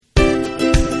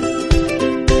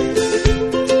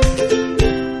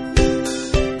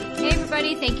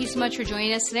much for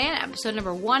joining us today on episode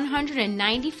number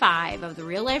 195 of the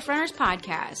Real Life Runners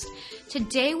podcast.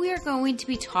 Today we are going to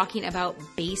be talking about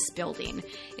base building.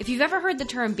 If you've ever heard the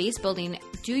term base building,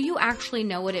 do you actually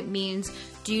know what it means?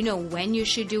 Do you know when you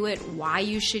should do it, why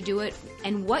you should do it,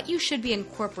 and what you should be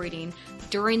incorporating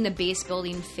during the base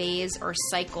building phase or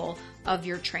cycle of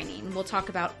your training? We'll talk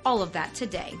about all of that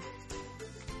today.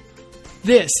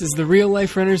 This is the Real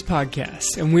Life Runners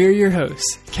podcast, and we're your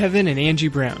hosts, Kevin and Angie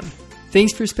Brown.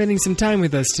 Thanks for spending some time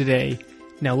with us today.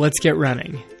 Now let's get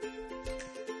running.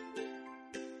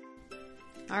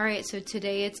 All right, so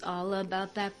today it's all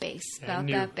about that base. I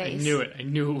knew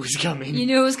it was coming. You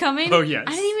knew it was coming? Oh, yes.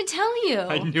 I didn't even tell you.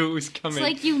 I knew it was coming. It's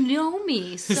like you know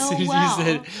me so as soon as well.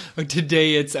 you said,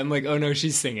 today I'm like, oh no,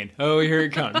 she's singing. Oh, here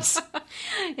it comes.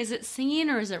 Is it singing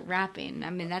or is it rapping?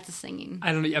 I mean, that's a singing.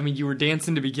 You were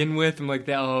dancing to begin with. I'm like,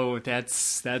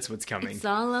 that's what's coming. It's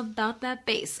all about that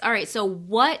base. All right, so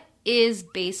what is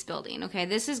base building? Okay,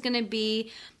 this is going to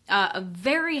be a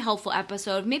very helpful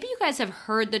episode. Maybe you guys have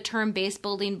heard the term base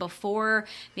building before.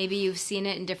 Maybe you've seen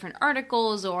it in different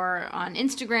articles or on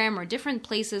Instagram or different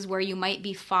places where you might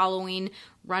be following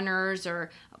runners or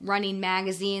running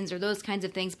magazines or those kinds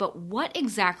of things. But what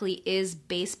exactly is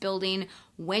base building?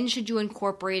 When should you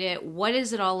incorporate it? What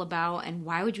is it all about? And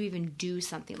why would you even do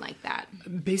something like that?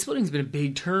 Base building has been a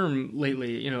big term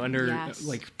lately, under Yes.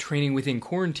 like training within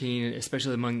quarantine,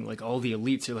 especially among like all the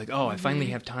elites. They're like, I finally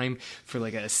have time for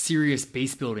like a serious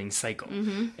base building cycle.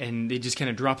 And they just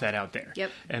kind of drop that out there.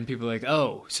 Yep. And people are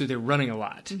like, so they're running a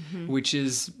lot, which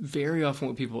is very often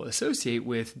what people associate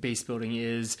with base building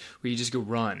is where you just go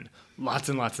run. Lots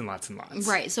and lots and lots and lots.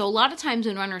 Right. So a lot of times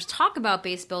when runners talk about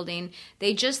base building,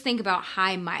 they just think about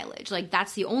high mileage. Like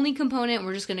that's the only component.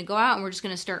 We're just going to go out and we're just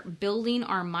going to start building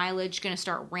our mileage, going to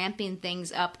start ramping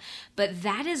things up. But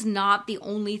that is not the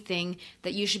only thing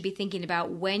that you should be thinking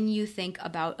about when you think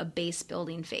about a base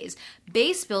building phase.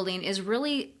 Base building is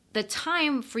really the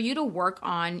time for you to work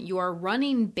on your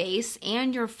running base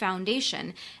and your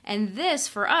foundation. And this,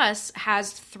 for us,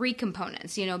 has three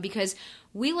components, because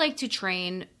we like to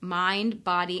train mind,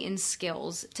 body, and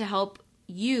skills to help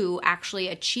you actually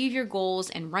achieve your goals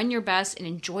and run your best and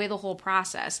enjoy the whole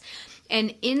process.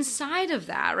 And inside of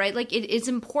that, right, like it's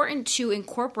important to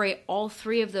incorporate all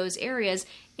three of those areas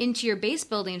into your base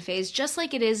building phase, just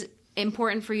like it is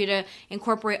important for you to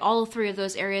incorporate all three of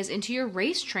those areas into your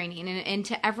race training and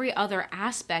into every other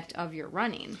aspect of your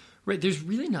running. Right. There's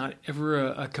really not ever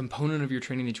a component of your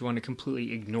training that you want to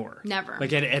completely ignore. Never.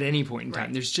 Like at any point in time.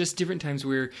 Right. There's just different times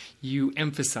where you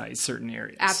emphasize certain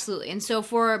areas. Absolutely. And so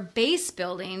for base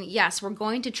building, yes, we're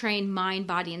going to train mind,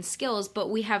 body, and skills,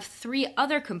 but we have three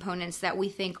other components that we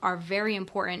think are very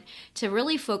important to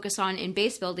really focus on in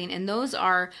base building, and those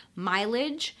are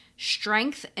mileage,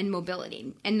 strength, and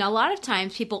mobility. And a lot of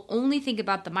times people only think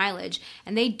about the mileage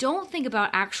and they don't think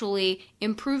about actually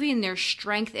improving their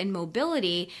strength and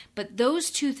mobility, but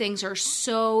those two things are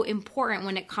so important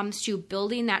when it comes to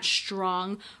building that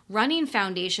strong running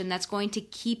foundation that's going to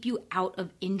keep you out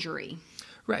of injury.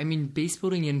 Right. I mean, base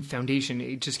building and foundation,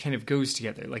 it just kind of goes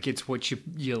together. Like it's what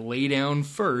you lay down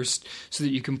first so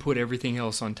that you can put everything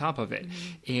else on top of it.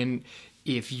 And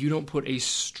if you don't put a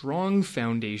strong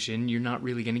foundation, you're not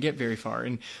really going to get very far.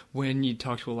 And when you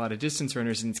talk to a lot of distance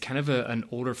runners, and it's kind of an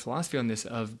older philosophy on this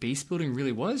of base building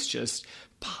really was just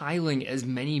piling as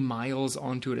many miles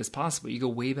onto it as possible. You go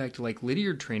way back to like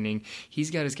Lydiard training.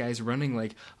 He's got his guys running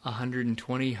like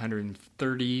 120,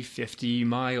 130, 50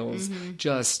 miles.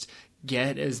 Just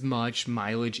get as much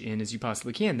mileage in as you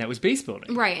possibly can. That was base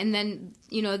building. Right. And then,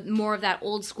 more of that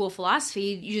old school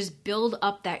philosophy, you just build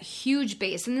up that huge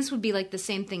base. And this would be like the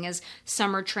same thing as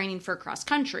summer training for cross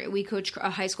country. We coach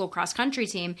a high school cross country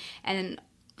team, and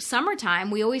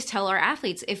summertime, we always tell our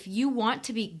athletes, if you want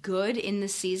to be good in the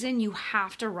season, you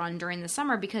have to run during the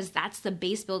summer because that's the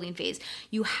base building phase.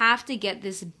 You have to get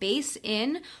this base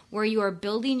in where you are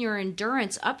building your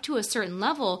endurance up to a certain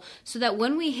level so that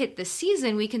when we hit the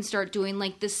season, we can start doing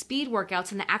like the speed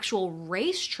workouts and the actual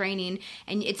race training.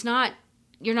 And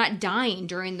you're not dying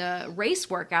during the race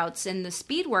workouts and the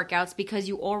speed workouts because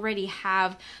you already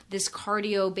have this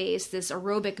cardio base, this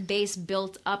aerobic base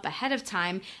built up ahead of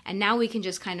time, and now we can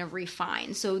just kind of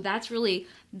refine. So that's really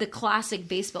the classic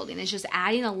base building. It's just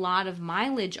adding a lot of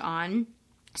mileage on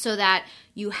so that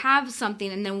you have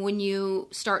something, and then when you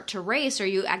start to race or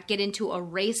you get into a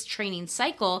race training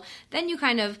cycle, then you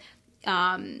kind of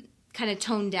kind of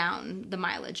tone down the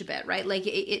mileage a bit, right? Like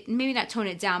it maybe not tone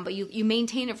it down, but you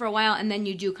maintain it for a while, and then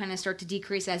you do kind of start to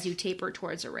decrease as you taper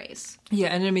towards a race. Yeah,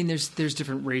 and I mean, there's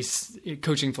different race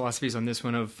coaching philosophies on this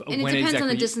one of and when it depends exactly, on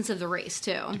the distance of the race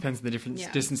too. Depends on the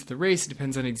distance of the race. It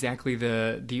depends on exactly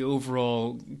the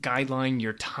overall guideline,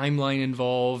 your timeline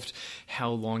involved,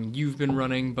 how long you've been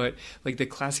running. But like the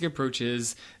classic approach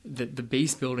is that the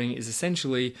base building is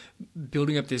essentially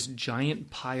building up this giant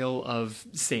pile of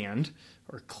sand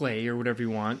or clay or whatever you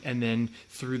want, and then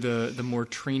through the more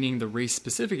training, the race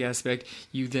specific aspect,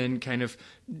 you then kind of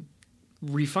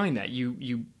refine that.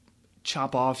 You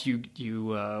chop off, you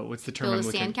what's the term Build I'm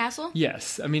looking? Sandcastle?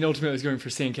 Yes. I mean, ultimately I was going for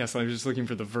sandcastle. I was just looking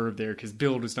for the verb there because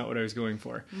build was not what I was going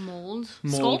for. Mold.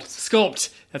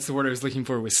 Sculpt. That's the word I was looking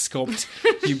for, was sculpt.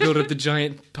 You build up the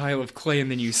giant pile of clay and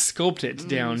then you sculpt it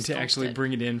down to actually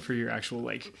bring it in for your actual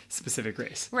like specific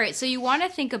race. Right. So you want to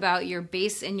think about your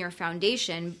base and your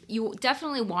foundation. You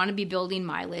definitely want to be building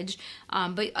mileage.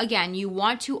 But again, you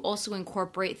want to also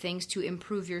incorporate things to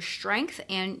improve your strength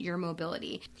and your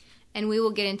mobility. And we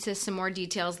will get into some more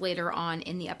details later on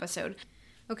in the episode.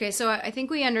 Okay, so I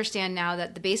think we understand now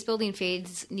that the base building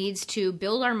phase needs to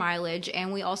build our mileage,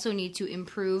 and we also need to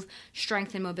improve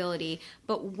strength and mobility.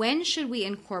 But when should we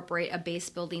incorporate a base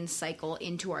building cycle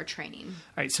into our training?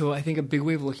 All right, so I think a big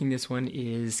way of looking at this one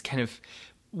is kind of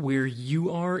where you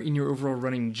are in your overall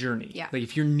running journey. Yeah. Like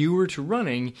if you're newer to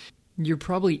running, you're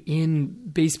probably in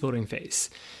base building phase.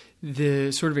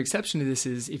 The sort of exception to this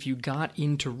is if you got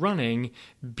into running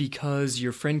because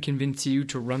your friend convinced you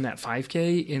to run that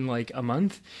 5K in like a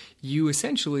month, you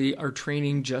essentially are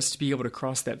training just to be able to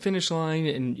cross that finish line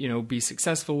and, you know, be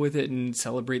successful with it and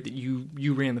celebrate that you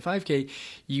ran the 5K.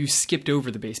 You skipped over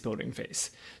the base building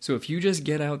phase. So if you just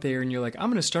get out there and you're like,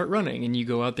 I'm going to start running, and you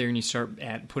go out there and you start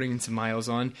putting in some miles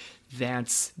on,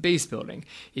 that's base building.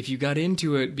 If you got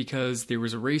into it because there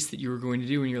was a race that you were going to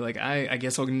do and you're like, I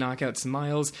guess I'll knock out some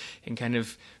miles and kind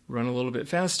of run a little bit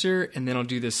faster, and then I'll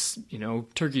do this, you know,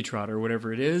 turkey trot or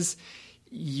whatever it is,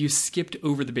 you skipped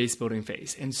over the base building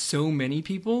phase. And so many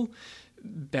people,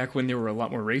 back when there were a lot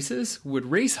more races, would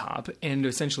race hop and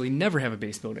essentially never have a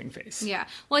base building phase. Yeah.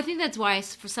 Well, I think that's why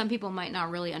for some people might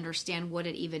not really understand what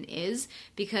it even is,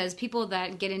 because people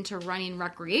that get into running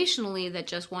recreationally that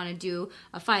just want to do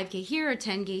a 5K here, a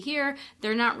 10K here,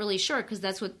 they're not really sure because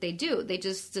that's what they do. They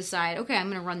just decide, okay, I'm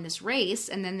going to run this race,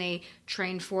 and then they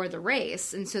train for the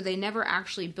race. And so they never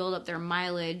actually build up their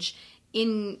mileage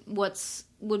in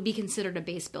would be considered a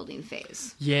base building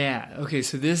phase. Yeah. Okay.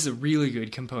 So this is a really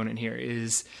good component here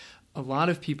is a lot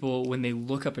of people, when they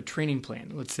look up a training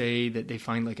plan, let's say that they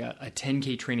find like a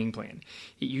 10K training plan,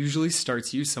 it usually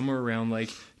starts you somewhere around like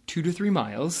 2 to 3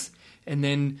 miles and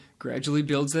then gradually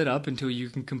builds that up until you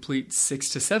can complete 6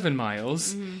 to 7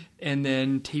 miles and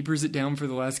then tapers it down for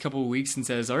the last couple of weeks and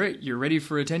says, all right, you're ready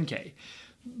for a 10K.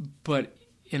 But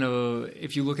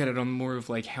if you look at it on more of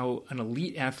like how an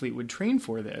elite athlete would train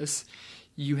for this,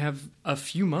 you have a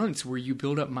few months where you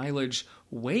build up mileage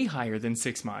way higher than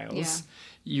 6 miles. Yeah.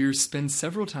 You spend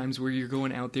several times where you're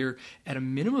going out there at a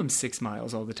minimum 6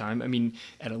 miles all the time. I mean,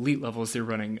 at elite levels, they're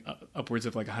running upwards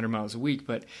of like 100 miles a week,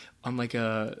 but on like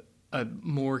a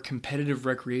more competitive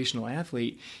recreational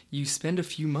athlete, you spend a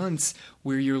few months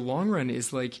where your long run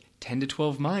is like 10 to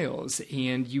 12 miles,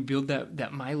 and you build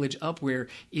that mileage up where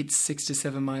it's 6 to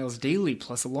 7 miles daily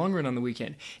plus a long run on the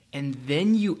weekend. And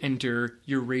then you enter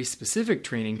your race-specific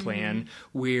training plan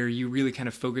where you really kind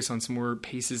of focus on some more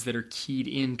paces that are keyed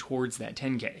in towards that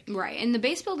 10K. Right. And the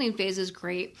base building phase is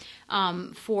great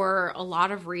for a lot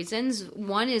of reasons.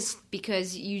 One is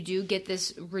because you do get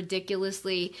this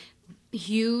ridiculously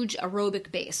huge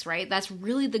aerobic base, right? That's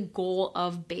really the goal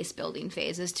of base building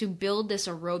phase, is to build this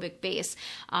aerobic base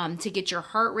to get your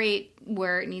heart rate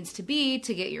where it needs to be,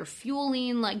 to get your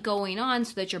fueling like going on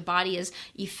so that your body is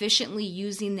efficiently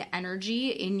using the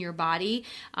energy in your body,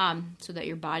 so that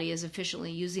your body is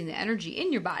efficiently using the energy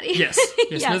in your body. Yes.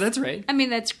 Yes. No, that's right. I mean,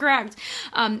 that's correct.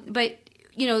 But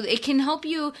you know, it can help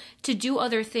you to do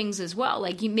other things as well.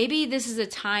 Like maybe this is a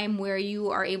time where you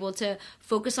are able to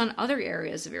focus on other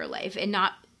areas of your life and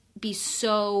not be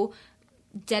so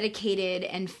dedicated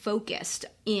and focused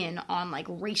in on like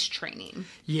race training.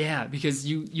 Yeah, because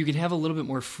you can have a little bit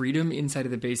more freedom inside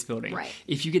of the base building. Right.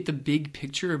 If you get the big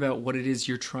picture about what it is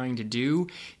you're trying to do,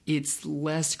 it's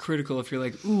less critical if you're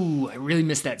like, ooh, I really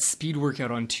missed that speed workout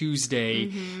on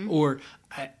Tuesday, or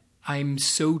I'm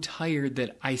so tired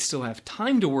that I still have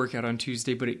time to work out on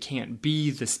Tuesday, but it can't be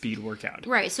the speed workout.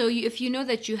 Right. So if you know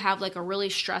that you have like a really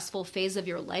stressful phase of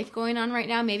your life going on right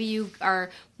now, maybe you are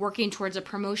working towards a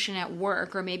promotion at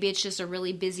work, or maybe it's just a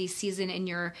really busy season in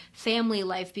your family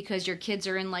life because your kids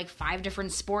are in like 5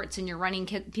 different sports and you're running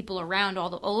people around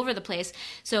all over the place.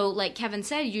 So like Kevin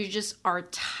said, you just are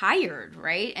tired,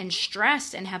 right? And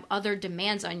stressed and have other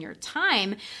demands on your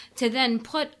time, to then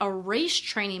put a race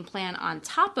training plan on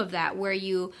top of that, where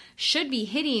you should be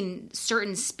hitting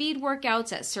certain speed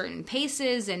workouts at certain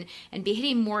paces and be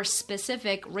hitting more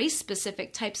specific, race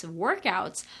specific types of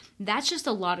workouts. That's just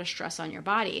a lot of stress on your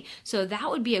body. So that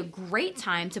would be a great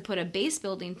time to put a base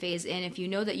building phase in if you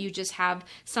know that you just have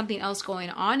something else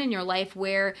going on in your life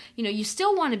where, you know, you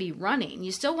still want to be running,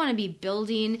 you still want to be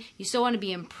building, you still want to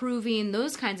be improving,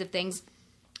 those kinds of things.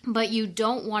 But you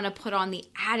don't want to put on the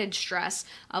added stress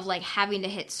of like having to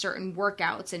hit certain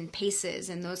workouts and paces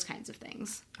and those kinds of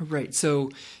things. Right. So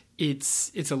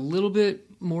it's a little bit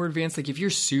more advanced. Like if you're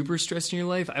super stressed in your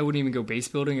life, I wouldn't even go base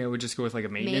building. I would just go with like a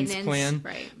maintenance plan.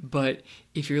 Right. But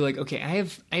if you're like, okay,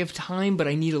 I have time, but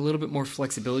I need a little bit more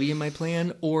flexibility in my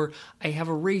plan, or I have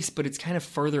a race, but it's kind of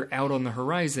further out on the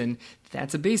horizon,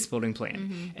 that's a base building plan.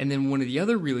 Mm-hmm. And then one of the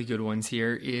other really good ones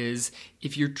here is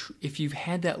if you've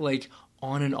had that like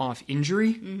on and off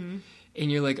injury, mm-hmm.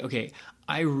 and you're like, okay,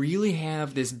 I really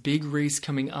have this big race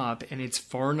coming up and it's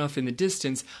far enough in the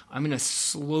distance, I'm going to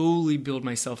slowly build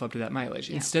myself up to that mileage.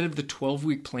 Yeah. Instead of the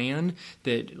 12-week plan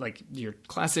that, like your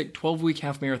classic 12-week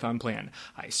half marathon plan,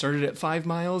 I started at 5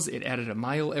 miles, it added a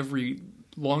mile every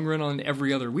long run on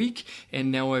every other week,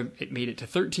 and now it made it to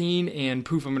 13, and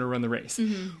poof, I'm going to run the race.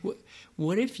 Mm-hmm.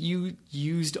 What if you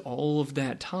used all of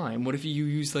that time? What if you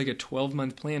used like a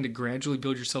 12-month plan to gradually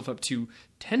build yourself up to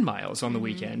 10 miles on the mm-hmm.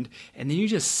 weekend, and then you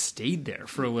just stayed there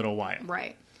for a little while?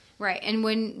 Right. Right. And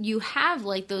when you have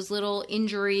like those little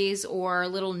injuries or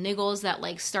little niggles that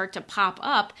like start to pop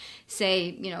up,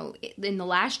 say, you know, in the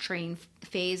last training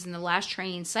phase, in the last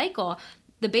training cycle,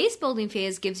 the base building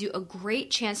phase gives you a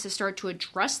great chance to start to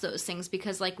address those things,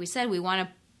 because like we said, we want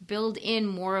to build in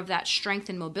more of that strength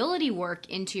and mobility work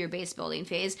into your base building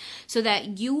phase so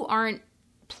that you aren't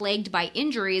plagued by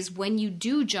injuries when you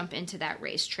do jump into that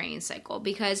race training cycle,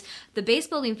 because the base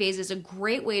building phase is a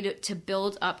great way to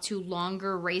build up to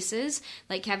longer races,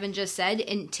 like Kevin just said,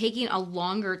 and taking a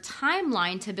longer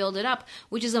timeline to build it up,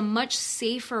 which is a much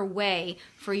safer way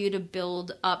for you to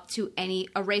build up to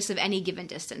a race of any given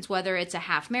distance, whether it's a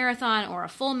half marathon or a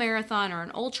full marathon or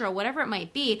an ultra, whatever it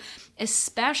might be,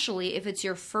 especially if it's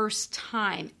your first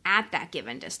time at that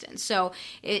given distance. So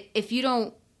if you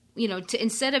don't, you know,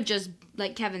 instead of just,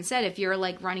 like Kevin said, if you're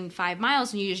like running 5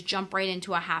 miles and you just jump right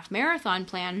into a half marathon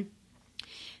plan,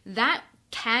 that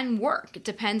can work. It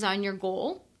depends on your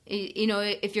goal. You know,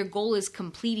 if your goal is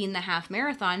completing the half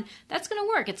marathon, that's going to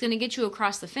work. It's going to get you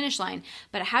across the finish line.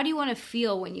 But how do you want to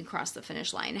feel when you cross the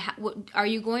finish line? Are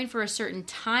you going for a certain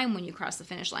time when you cross the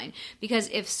finish line? Because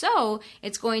if so,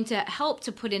 it's going to help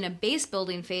to put in a base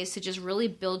building phase to just really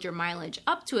build your mileage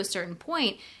up to a certain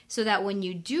point, so that when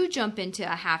you do jump into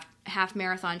a half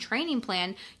marathon training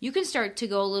plan, you can start to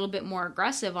go a little bit more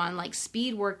aggressive on like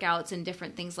speed workouts and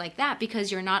different things like that,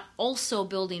 because you're not also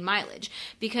building mileage.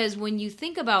 Because when you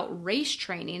think about race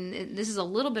training, this is a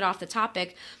little bit off the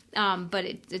topic, but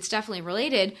it's definitely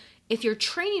related. If you're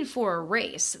training for a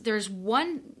race, there's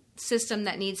one system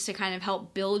that needs to kind of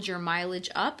help build your mileage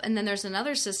up, and then there's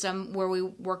another system where we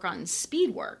work on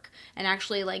speed work and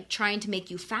actually like trying to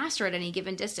make you faster at any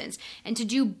given distance. And to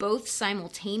do both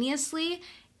simultaneously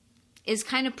is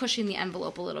kind of pushing the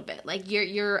envelope a little bit. Like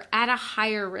you're at a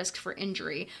higher risk for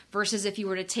injury versus if you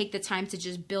were to take the time to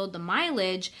just build the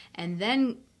mileage and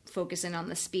then focus in on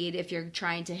the speed if you're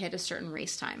trying to hit a certain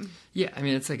race time. Yeah, I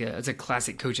mean, it's a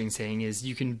classic coaching saying is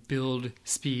you can build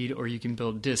speed or you can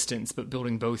build distance, but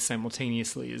building both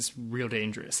simultaneously is real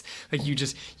dangerous. Like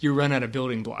you run out of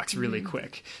building blocks really mm-hmm.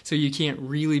 quick. So you can't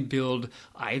really build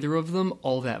either of them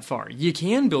all that far. You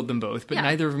can build them both, but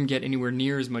neither of them get anywhere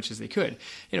near as much as they could.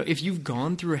 You know, if you've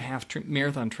gone through a half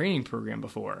marathon training program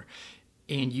before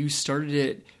and you started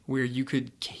it where you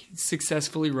could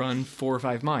successfully run 4 or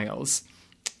 5 miles,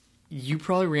 you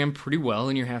probably ran pretty well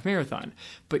in your half marathon.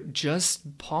 But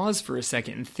just pause for a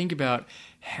second and think about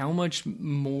how much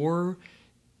more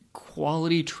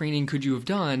quality training could you have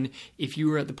done if you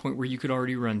were at the point where you could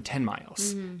already run 10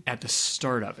 miles mm-hmm. at the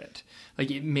start of it.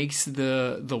 Like, it makes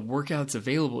the workouts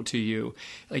available to you.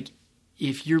 Like,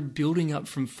 if you're building up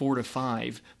from 4 to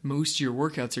 5, most of your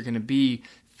workouts are going to be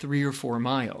 3 or 4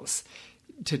 miles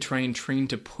to try and train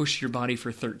to push your body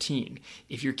for 13.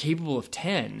 If you're capable of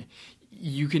 10,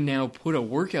 you can now put a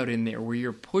workout in there where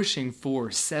you're pushing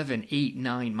for 7, 8,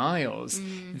 9 miles.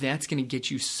 That's going to get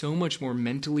you so much more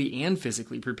mentally and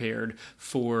physically prepared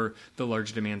for the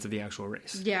large demands of the actual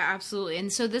race. Yeah, absolutely.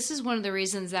 And so this is one of the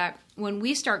reasons that when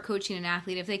we start coaching an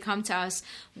athlete, if they come to us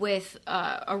with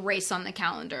a race on the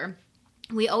calendar,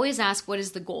 we always ask, what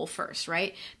is the goal first,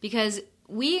 right? Because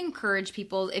we encourage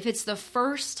people, if it's the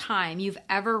first time you've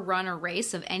ever run a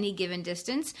race of any given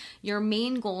distance, your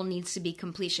main goal needs to be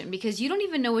completion, because you don't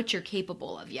even know what you're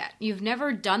capable of yet. You've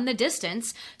never done the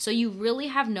distance, so you really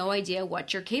have no idea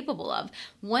what you're capable of.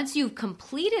 Once you've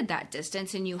completed that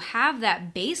distance and you have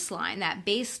that baseline, that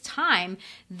base time,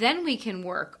 then we can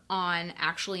work on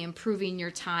actually improving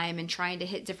your time and trying to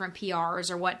hit different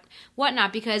PRs or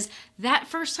whatnot, because that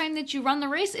first time that you run the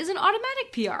race is an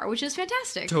automatic PR, which is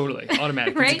fantastic. Totally. Automatic.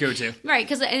 Right? It's a go-to.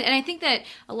 Right. And I think that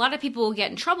a lot of people will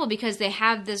get in trouble because they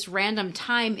have this random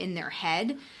time in their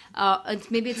head.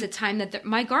 Maybe it's a time that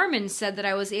my Garmin said that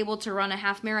I was able to run a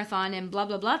half marathon in blah,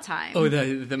 blah, blah time. Oh,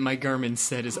 the my Garmin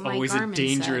said is always a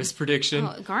dangerous prediction.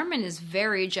 Oh, Garmin is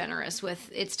very generous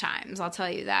with its times. I'll tell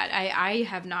you that. I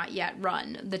have not yet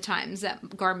run the times that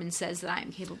Garmin says that I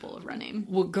am capable of running.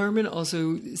 Well, Garmin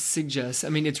also suggests, I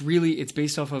mean, it's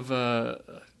based off of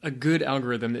a good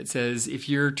algorithm that says if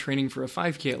you're training for a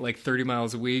 5K at like 30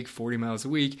 miles a week, 40 miles a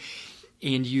week,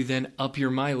 and you then up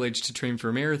your mileage to train for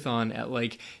a marathon at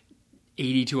like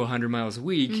 80 to 100 miles a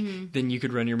week, then you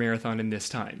could run your marathon in this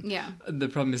time. Yeah. The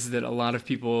problem is that a lot of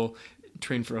people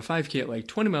train for a 5K at like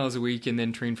 20 miles a week and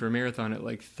then train for a marathon at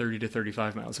like 30 to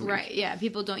 35 miles a week. Right, yeah.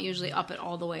 People don't usually up it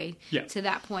all the way Yeah. to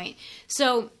that point.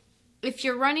 So if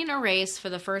you're running a race for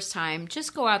the first time,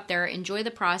 just go out there, enjoy the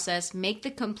process, make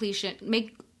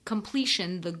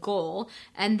completion the goal,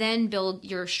 and then build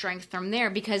your strength from there,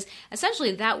 because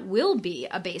essentially that will be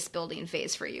a base building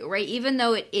phase for you, right? Even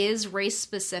though it is race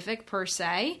specific per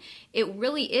se, it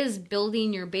really is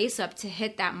building your base up to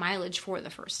hit that mileage for the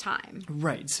first time.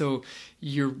 Right. So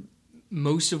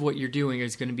most of what you're doing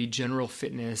is going to be general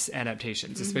fitness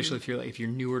adaptations, especially if you're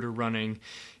newer to running.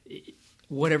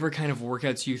 Whatever kind of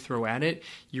workouts you throw at it,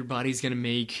 your body's going to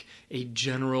make a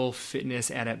general fitness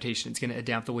adaptation. It's going to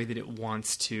adapt the way that it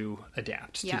wants to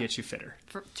adapt to get you fitter.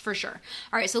 For sure.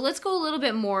 All right, so let's go a little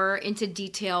bit more into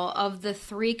detail of the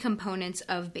 3 components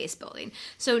of base building.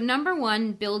 So number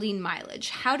 1, building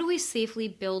mileage. How do we safely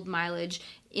build mileage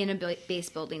in a base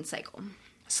building cycle?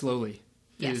 Slowly.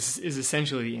 Yes. Is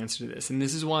essentially the answer to this. And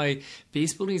this is why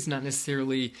base building is not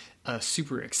necessarily a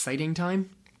super exciting time,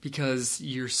 because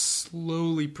you're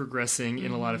slowly progressing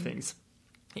in a lot of things.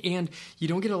 And you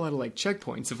don't get a lot of like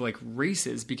checkpoints of like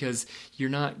races because you're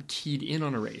not keyed in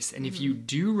on a race. And if you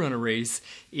do run a race,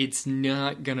 it's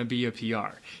not going to be a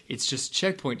PR. It's just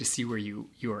checkpoint to see where you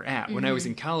are at. When I was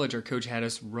in college, our coach had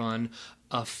us run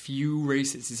a few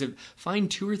races. He said, find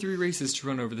 2 or 3 races to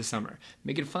run over the summer.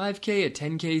 Make it a 5K, a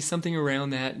 10K, something around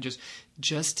that,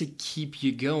 just to keep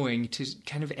you going, to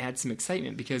kind of add some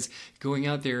excitement, because going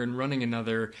out there and running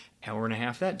another hour and a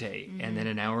half that day and then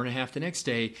an hour and a half the next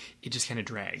day, it just kind of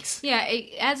drags. Yeah,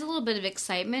 it adds a little bit of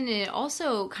excitement, and it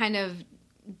also kind of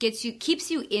keeps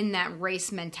you in that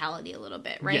race mentality a little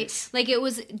bit, right? Yes. Like, it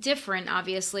was different,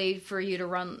 obviously, for you to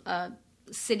run a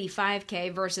city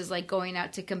 5K versus like going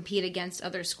out to compete against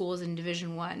other schools in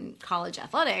Division I college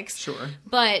athletics. Sure.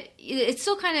 But it's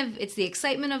still it's the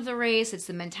excitement of the race, it's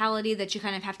the mentality that you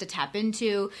kind of have to tap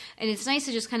into, and it's nice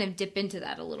to just kind of dip into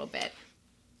that a little bit.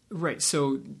 Right,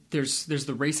 so there's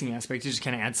the racing aspect to just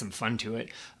kind of add some fun to it,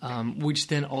 which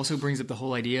then also brings up the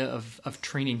whole idea of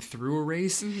training through a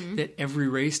race, that every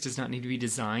race does not need to be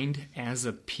designed as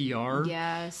a PR.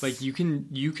 Yes. Like you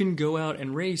can go out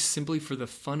and race simply for the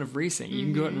fun of racing. You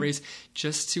can go out and race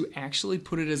just to actually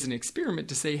put it as an experiment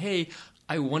to say, hey,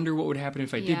 I wonder what would happen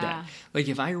if I did that. Like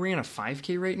if I ran a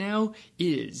 5K right now, it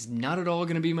is not at all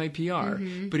going to be my PR,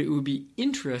 but it would be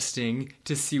interesting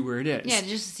to see where it is. Yeah,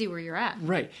 just to see where you're at.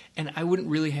 Right. And I wouldn't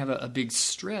really have a big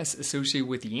stress associated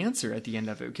with the answer at the end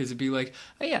of it, because it'd be like,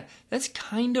 oh yeah, that's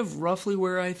kind of roughly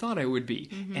where I thought I would be.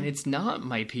 And it's not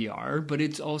my PR, but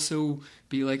it's also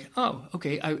be like, oh,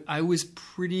 okay, I was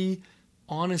pretty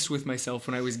honest with myself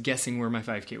when I was guessing where my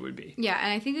 5K would be. Yeah,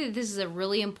 and I think that this is a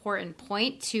really important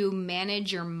point to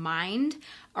manage your mind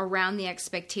around the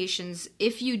expectations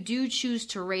if you do choose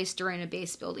to race during a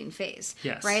base building phase.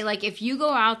 Yes. Right? Like if you go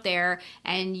out there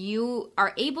and you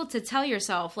are able to tell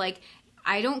yourself, like,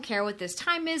 I don't care what this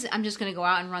time is, I'm just going to go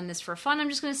out and run this for fun, I'm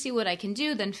just going to see what I can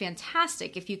do, then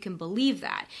fantastic if you can believe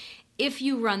that. If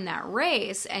you run that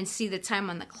race and see the time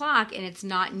on the clock and it's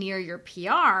not near your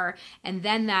PR, and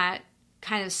then that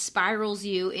kind of spirals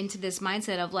you into this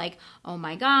mindset of like, oh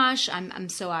my gosh, I'm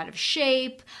so out of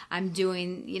shape. I'm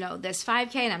doing, this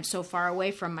 5K and I'm so far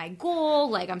away from my goal.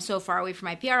 Like I'm so far away from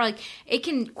my PR. Like it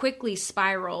can quickly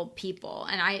spiral people.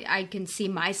 And I can see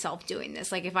myself doing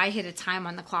this. Like if I hit a time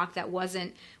on the clock that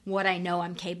wasn't what I know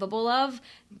I'm capable of,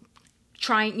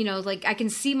 trying, like I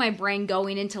can see my brain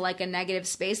going into like a negative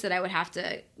space that I would have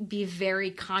to be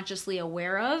very consciously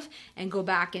aware of and go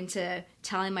back into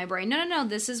telling my brain, no,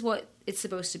 this is what it's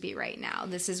supposed to be right now.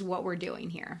 This is what we're doing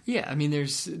here. Yeah, I mean,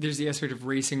 there's the aspect of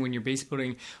racing when you're base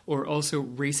building, or also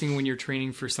racing when you're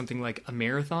training for something like a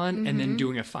marathon and then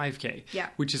doing a 5K. Yeah.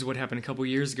 Which is what happened a couple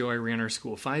years ago. I ran our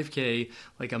school 5K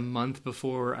like a month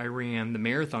before I ran the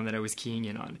marathon that I was keying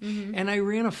in on. And I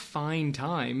ran a fine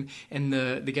time, and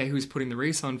the guy who was putting the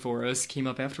race on for us came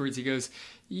up afterwards. He goes,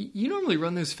 you normally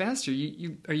run those faster.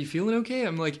 Are you feeling okay?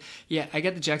 I'm like, yeah, I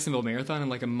got the Jacksonville Marathon in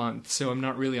like a month, so I'm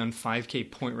not really on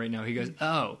 5K point right now. He goes,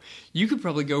 oh, you could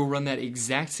probably go run that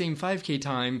exact same 5K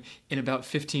time in about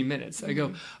 15 minutes. I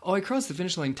go, oh, I crossed the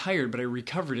finish line tired, but I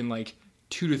recovered in like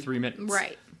 2 to 3 minutes.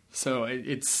 Right. So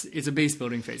it's a base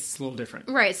building phase. It's a little different.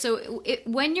 Right. So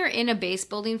when you're in a base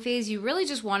building phase, you really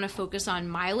just want to focus on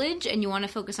mileage and you want to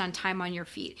focus on time on your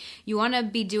feet. You want to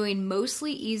be doing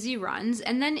mostly easy runs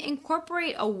and then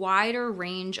incorporate a wider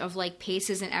range of like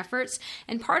paces and efforts.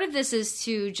 And part of this is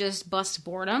to just bust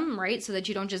boredom, right? So that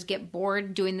you don't just get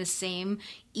bored doing the same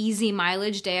easy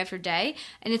mileage day after day.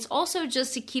 And it's also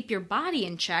just to keep your body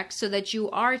in check so that you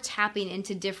are tapping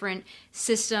into different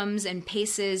systems and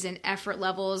paces and effort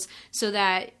levels so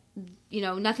that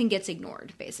nothing gets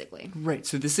ignored, basically. Right.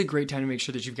 So this is a great time to make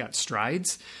sure that you've got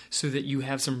strides so that you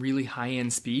have some really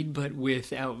high-end speed, but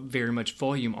without very much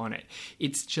volume on it.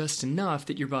 It's just enough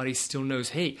that your body still knows,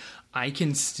 hey, I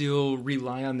can still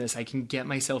rely on this. I can get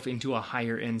myself into a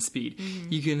higher end speed.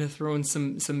 You can throw in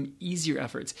some easier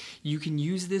efforts. You can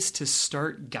use this to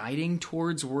start guiding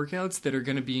towards workouts that are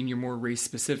going to be in your more race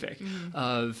specific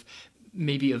of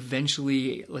maybe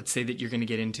eventually, let's say that you're going to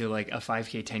get into like a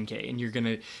 5K, 10K, and you're going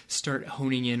to start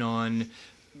honing in on,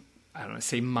 I don't know,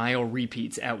 say mile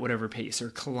repeats at whatever pace or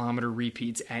kilometer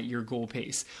repeats at your goal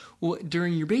pace. Well,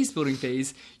 during your base building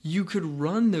phase, you could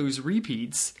run those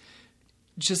repeats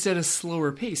just at a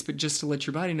slower pace, but just to let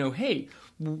your body know, hey,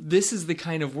 this is the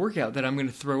kind of workout that I'm going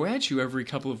to throw at you every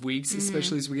couple of weeks,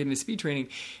 especially as we get into speed training.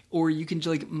 Or you can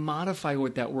like modify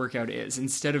what that workout is.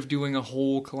 Instead of doing a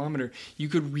whole kilometer, you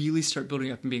could really start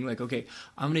building up and being like, okay,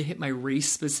 I'm going to hit my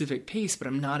race specific pace, but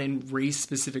I'm not in race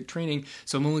specific training.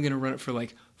 So I'm only going to run it for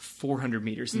like 400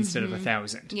 meters instead of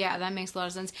 1,000. Yeah, that makes a lot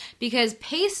of sense because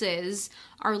paces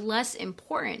are less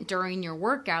important during your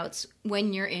workouts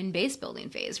when you're in base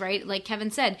building phase, right? Like Kevin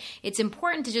said, it's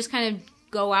important to just kind of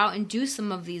go out and do some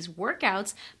of these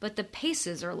workouts, but the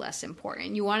paces are less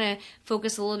important. You want to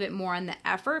focus a little bit more on the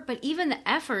effort, but even the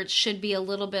efforts should be a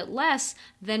little bit less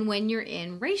than when you're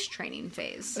in race training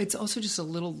phase. It's also just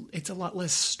it's a lot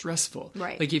less stressful.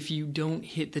 Right. Like if you don't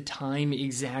hit the time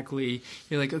exactly,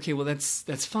 you're like, okay, well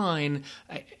that's fine.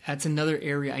 That's another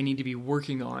area I need to be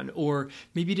working on. Or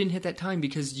maybe you didn't hit that time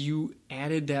because you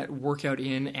added that workout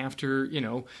in after,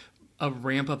 a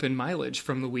ramp up in mileage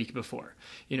from the week before.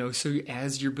 So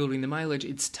as you're building the mileage,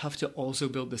 it's tough to also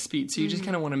build the speed. So you just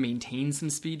kind of want to maintain some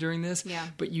speed during this,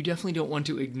 but you definitely don't want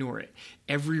to ignore it.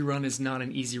 Every run is not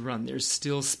an easy run. There's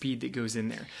still speed that goes in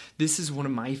there. This is one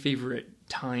of my favorite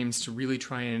times to really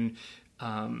try and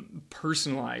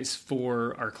personalize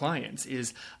for our clients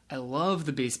is I love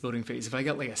the base building phase. If I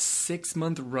got like a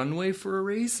 6-month runway for a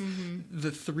race, the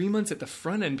 3 months at the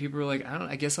front end, people are like,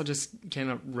 I guess I'll just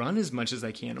kind of run as much as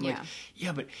I can. I'm like,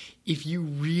 yeah, but if you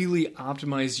really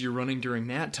optimize your running during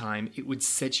that time, it would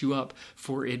set you up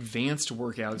for advanced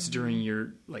workouts during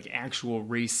your like actual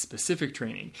race specific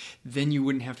training. Then you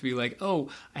wouldn't have to be like, oh,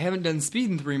 I haven't done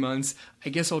speed in 3 months. I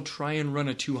guess I'll try and run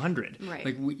a 200. Right.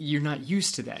 Like you're not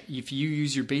used to that. If you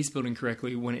use your base building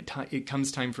correctly, when it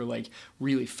comes time for like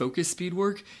really focused speed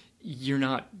work, you're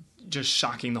not just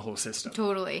shocking the whole system.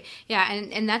 Totally. Yeah.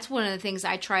 And that's one of the things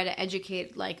I try to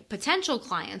educate like potential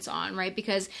clients on, right?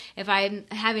 Because if I'm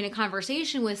having a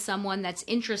conversation with someone that's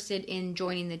interested in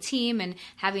joining the team and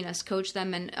having us coach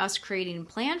them and us creating a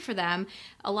plan for them,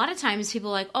 a lot of times people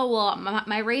are like, oh, well,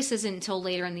 my race isn't until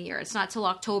later in the year. It's not till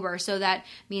October. So that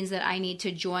means that I need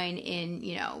to join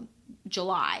in,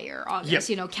 July or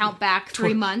August, count back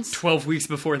 3 months. 12 weeks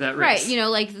before that race. Right.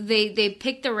 Like they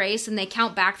pick the race and they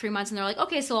count back 3 months and they're like,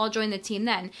 okay, so I'll join the team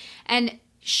then. And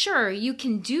sure, you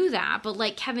can do that. But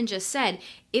like Kevin just said,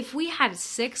 if we had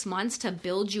 6 months to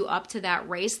build you up to that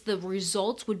race, the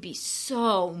results would be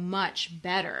so much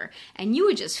better. And you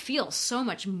would just feel so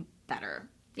much better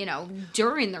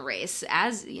during the race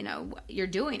as, you're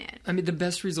doing it. I mean, the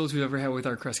best results we've ever had with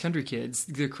our cross-country kids,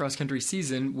 the cross-country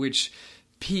season, which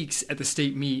peaks at the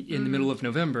state meet in the middle of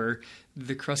November,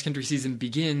 the cross-country season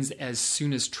begins as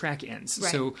soon as track ends.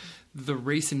 Right. So the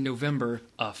race in November,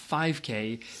 a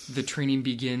 5K, the training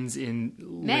begins in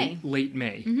late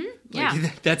May. Mm-hmm. Yeah.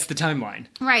 That's the timeline.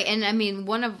 Right. And I mean,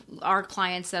 one of our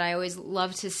clients that I always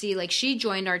love to see, she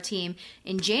joined our team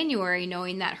in January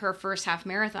knowing that her first half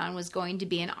marathon was going to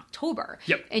be in October.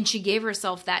 Yep. And she gave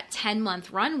herself that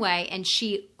 10-month runway and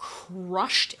she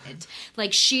crushed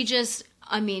it. She just...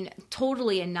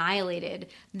 totally annihilated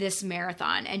this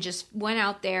marathon and just went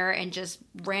out there and just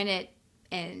ran it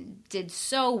and did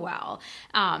so well.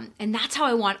 And that's how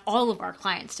I want all of our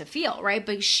clients to feel, right?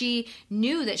 But she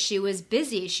knew that she was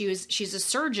busy. She's a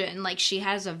surgeon. She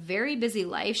has a very busy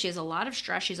life. She has a lot of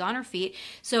stress. She's on her feet.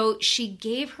 So she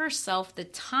gave herself the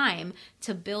time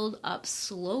to build up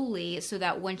slowly so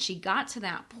that when she got to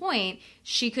that point,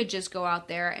 she could just go out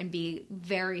there and be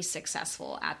very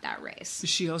successful at that race.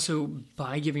 She also,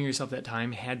 by giving herself that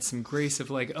time, had some grace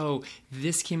of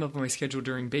this came up on my schedule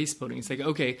during base building. It's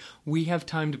okay, we have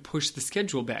time to push the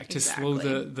schedule back to slow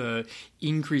the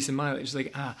increase in mileage.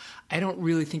 I don't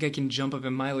really think I can jump up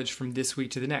in mileage from this week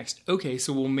to the next. Okay,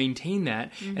 so we'll maintain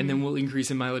that and then we'll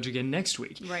increase in mileage again next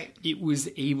week. Right. It was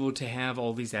able to have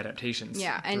all these adaptations.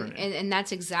 Yeah, and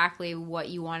that's exactly what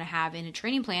you want to have in a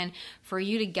training plan for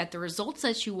you to get the results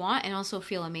that you want and also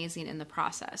feel amazing in the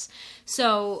process.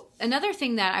 So another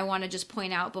thing that I want to just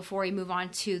point out before we move on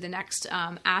to the next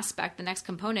aspect, the next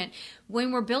component,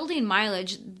 when we're building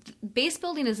mileage, base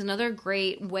building is another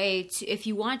great way to, if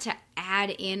you want to add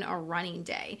in a running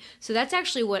day. So that's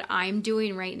actually what I'm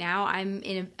doing right now. I'm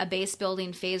in a base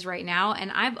building phase right now,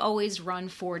 and I've always run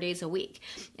 4 days a week.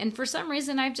 And for some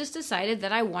reason, I've just decided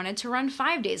that I wanted to run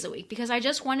 5 days a week because I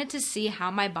just wanted to see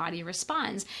how my body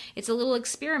responds. It's a little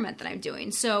experiment that I'm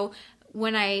doing. So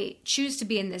when I choose to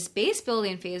be in this base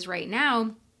building phase right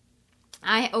now,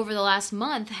 I, over the last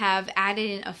month, have added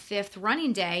in a 5th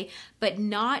running day, but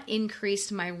not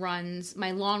increased my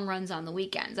long runs on the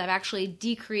weekends. I've actually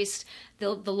decreased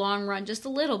the long run just a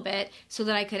little bit so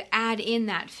that I could add in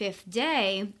that 5th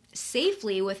day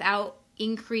safely without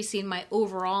increasing my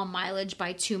overall mileage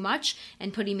by too much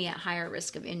and putting me at higher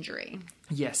risk of injury.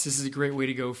 Yes, this is a great way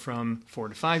to go from 4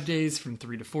 to 5 days, from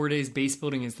 3 to 4 days. Base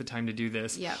building is the time to do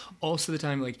this. Yep. Also the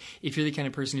time, if you're the kind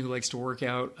of person who likes to work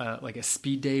out a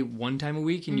speed day one time a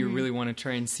week and you really want to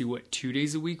try and see what 2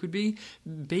 days a week would be,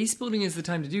 base building is the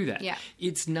time to do that. Yeah.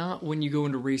 It's not when you go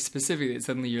into race specifically that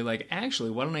suddenly you're actually,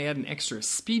 why don't I add an extra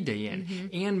speed day in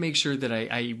and make sure that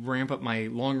I ramp up my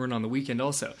long run on the weekend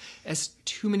also. That's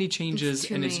too many changes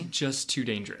it's just too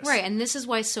dangerous. Right, and this is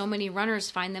why so many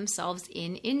runners find themselves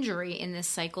in injury in this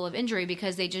cycle of injury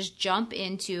because they just jump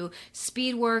into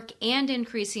speed work and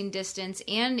increasing distance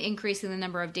and increasing the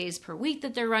number of days per week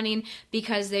that they're running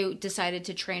because they decided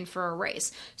to train for a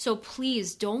race. So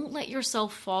please don't let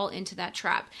yourself fall into that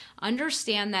trap.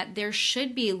 Understand that there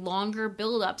should be longer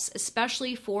buildups,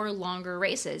 especially for longer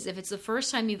races. If it's the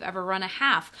first time you've ever run a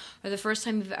half or the first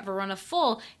time you've ever run a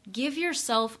full, give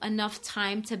yourself enough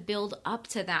time to build up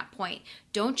to that point.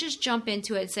 Don't just jump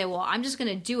into it and say, well, I'm just going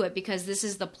to do it because this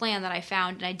is the plan that I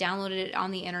found and I downloaded it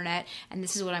on the internet and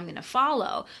this is what I'm going to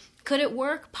follow. Could it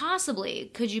work?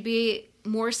 Possibly. Could you be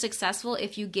more successful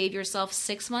if you gave yourself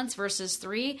 6 months versus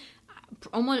 3?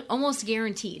 Almost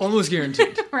guaranteed. Almost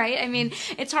guaranteed. Right? I mean,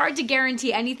 it's hard to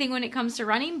guarantee anything when it comes to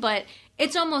running, but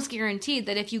it's almost guaranteed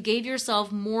that if you gave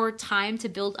yourself more time to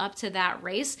build up to that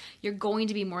race, you're going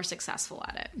to be more successful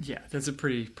at it. Yeah, that's a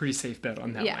pretty safe bet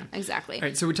on that one. Yeah, exactly. All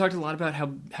right, so we talked a lot about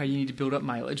how you need to build up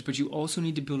mileage, but you also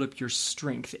need to build up your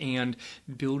strength. And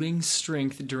building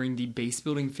strength during the base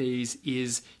building phase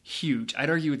is huge. I'd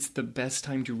argue it's the best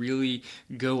time to really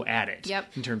go at it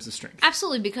in terms of strength.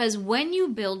 Absolutely, because when you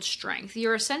build strength,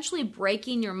 you're essentially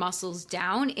breaking your muscles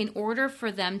down in order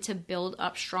for them to build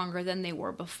up stronger than they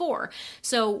were before.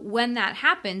 So when that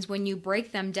happens, when you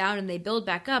break them down and they build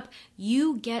back up,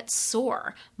 you get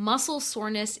sore. Muscle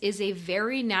soreness is a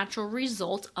very natural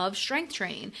result of strength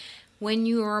training. When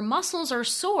your muscles are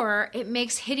sore, it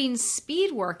makes hitting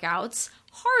speed workouts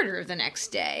harder the next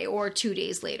day or 2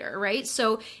 days later, right?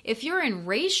 So if you're in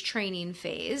race training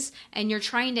phase and you're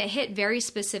trying to hit very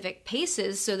specific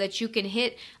paces so that you can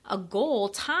hit a goal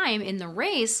time in the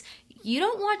race, you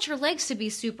don't want your legs to be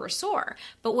super sore.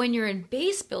 But when you're in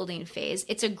base building phase,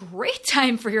 it's a great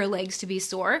time for your legs to be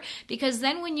sore because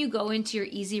then when you go into your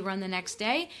easy run the next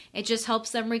day, it just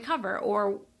helps them recover.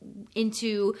 Or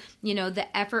into, the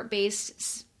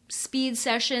effort-based speed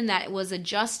session that was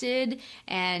adjusted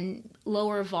and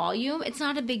lower volume, it's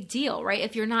not a big deal, right?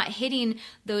 If you're not hitting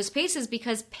those paces,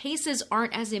 because paces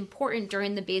aren't as important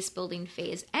during the base building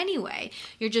phase anyway.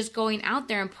 You're just going out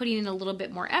there and putting in a little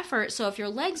bit more effort. So if your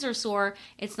legs are sore,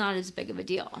 it's not as big of a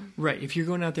deal. Right. If you're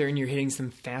going out there and you're hitting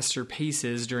some faster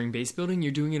paces during base building,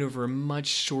 you're doing it over a much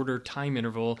shorter time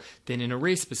interval than in a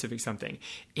race-specific something.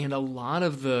 And a lot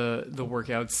of the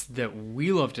workouts that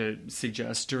we love to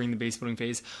suggest during the base building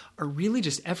phase are really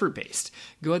just effort-based.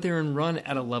 Go out there and run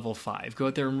at a level 5. Go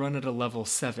out there and run at a level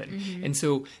 7. Mm-hmm. And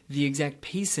so the exact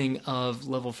pacing of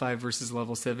level 5 versus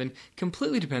level 7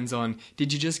 completely depends on,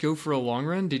 did you just go for a long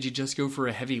run? Did you just go for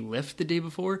a heavy lift the day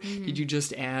before? Mm-hmm. Did you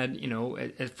just add,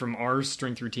 from our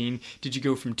strength routine, did you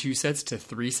go from 2 sets to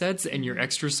 3 sets and you're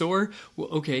extra sore? Well,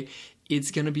 okay,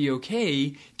 it's going to be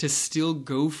okay to still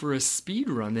go for a speed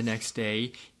run the next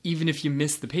day, even if you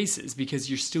miss the paces, because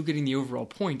you're still getting the overall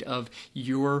point of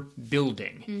you're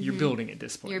building. Mm-hmm. You're building at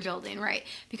this point. You're building, right.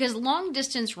 Because long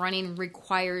distance running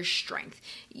requires strength.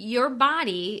 Your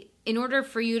body, in order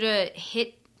for you to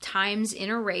hit times in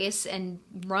a race and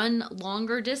run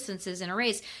longer distances in a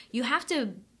race, you have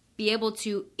to be able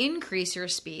to increase your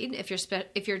speed.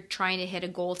 If you're trying to hit a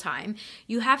goal time,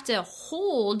 you have to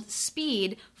hold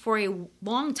speed for a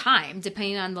long time,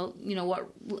 depending on the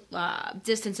what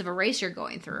distance of a race you're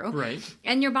going through. Right.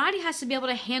 And your body has to be able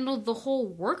to handle the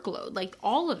whole workload, like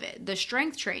all of it: the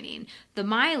strength training, the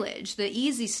mileage, the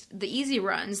easy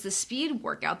runs, the speed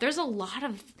workout. There's a lot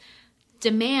of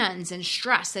demands and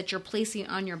stress that you're placing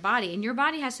on your body, and your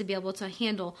body has to be able to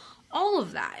handle all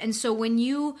of that. And so when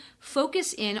you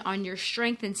focus in on your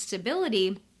strength and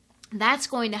stability, that's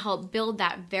going to help build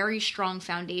that very strong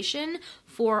foundation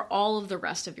for all of the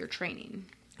rest of your training.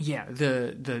 Yeah,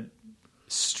 the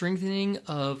strengthening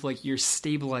of like your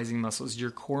stabilizing muscles,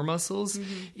 your core muscles,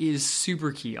 mm-hmm. is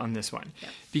super key on this one.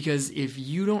 Yep. Because if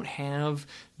you don't have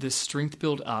the strength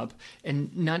build up,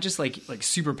 and not just like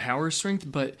super power strength,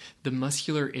 but the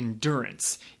muscular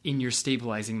endurance in your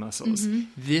stabilizing muscles, mm-hmm.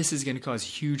 this is going to cause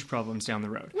huge problems down the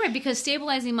road. Right, because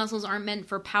stabilizing muscles aren't meant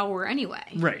for power anyway.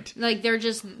 Right. Like they're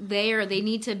just there. They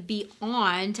need to be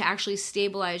on to actually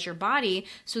stabilize your body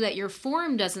so that your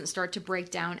form doesn't start to break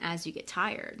down as you get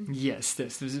tired. Yes,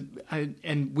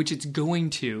 and which it's going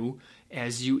to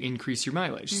as you increase your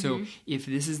mileage. Mm-hmm. So if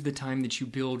this is the time that you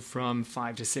build from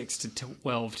 5 to 6 to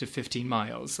 12 to 15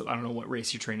 miles, so I don't know what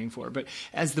race you're training for, but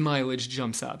as the mileage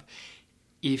jumps up,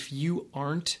 if you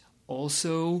aren't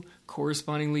also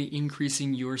correspondingly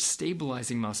increasing your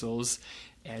stabilizing muscles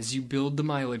as you build the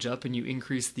mileage up and you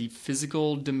increase the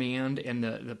physical demand and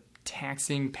the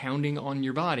taxing, pounding on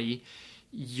your body,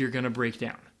 you're going to break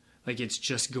down. Like, it's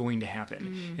just going to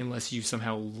happen unless you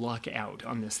somehow luck out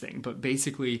on this thing. But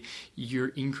basically, you're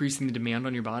increasing the demand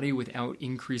on your body without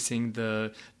increasing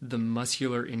the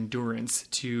muscular endurance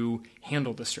to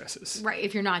handle the stresses. Right,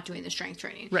 if you're not doing the strength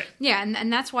training. Right. Yeah,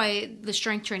 and that's why the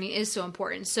strength training is so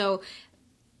important. So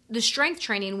the strength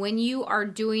training, when you are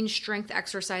doing strength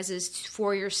exercises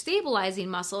for your stabilizing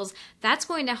muscles, that's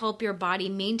going to help your body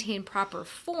maintain proper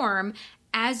form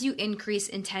as you increase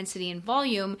intensity and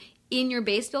volume in your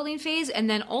base building phase, and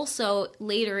then also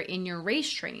later in your race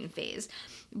training phase.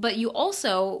 But you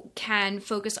also can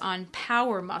focus on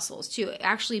power muscles too,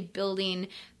 actually building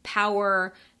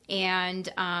power and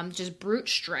just brute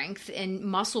strength and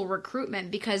muscle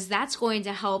recruitment, because that's going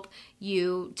to help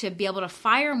you to be able to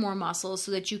fire more muscles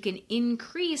so that you can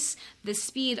increase the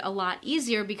speed a lot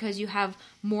easier because you have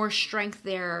more strength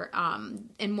there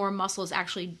and more muscles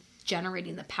actually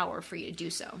generating the power for you to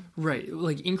do so. Right.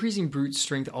 Like, increasing brute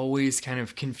strength always kind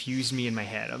of confused me in my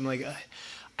head. I'm like,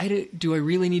 do I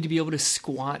really need to be able to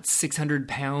squat 600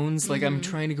 pounds? Like, I'm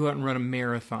trying to go out and run a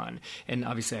marathon. And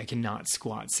obviously I cannot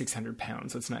squat 600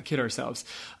 pounds. Let's not kid ourselves.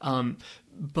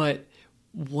 But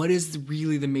what is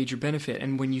really the major benefit?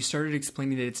 And when you started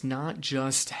explaining that it's not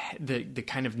just the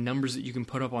kind of numbers that you can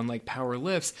put up on like power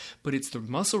lifts, but it's the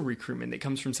muscle recruitment that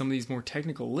comes from some of these more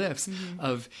technical lifts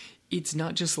of, it's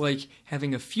not just like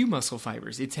having a few muscle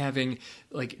fibers. It's having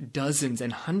like dozens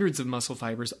and hundreds of muscle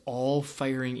fibers all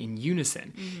firing in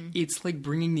unison. It's like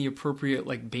bringing the appropriate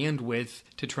like bandwidth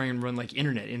to try and run like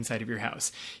internet inside of your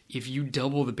house. If you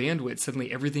double the bandwidth,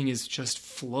 suddenly everything is just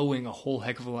flowing a whole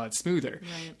heck of a lot smoother.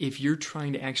 Right. If you're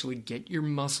trying to actually get your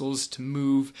muscles to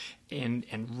move and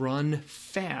run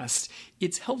fast,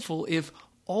 it's helpful if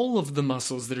all of the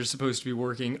muscles that are supposed to be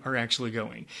working are actually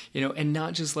going, and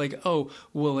not just like, oh,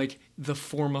 well, like the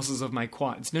 4 muscles of my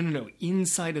quads. No.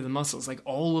 Inside of the muscles, like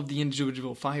all of the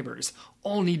individual fibers,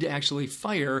 all need to actually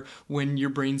fire when your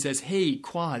brain says, hey,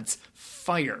 quads,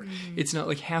 fire. It's not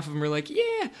like half of them are like,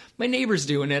 yeah, my neighbor's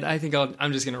doing it. I think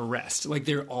I'm just going to rest. Like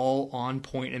they're all on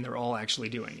point and they're all actually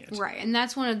doing it. Right. And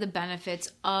that's one of the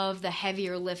benefits of the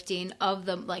heavier lifting, of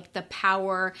the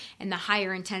power and the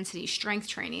higher intensity strength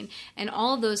training. And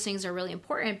all of those things are really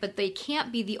important, but they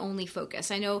can't be the only focus.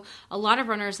 I know a lot of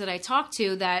runners that I talk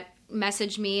to that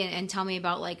message me and tell me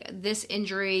about like this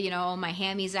injury, my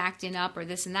hammy's acting up or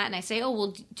this and that. And I say, oh,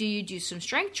 well, do you do some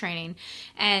strength training?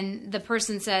 And the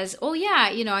person says, oh yeah,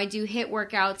 I do HIIT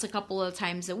workouts a couple of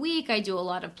times a week. I do a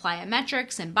lot of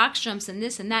plyometrics and box jumps and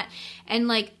this and that. And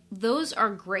like, those are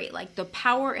great. Like the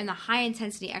power and the high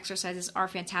intensity exercises are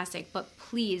fantastic, but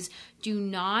please do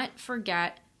not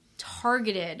forget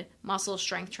targeted muscle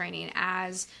strength training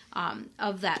as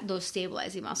those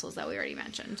stabilizing muscles that we already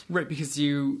mentioned. Right, because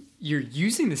you're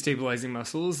using the stabilizing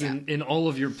muscles in all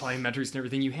of your plyometrics and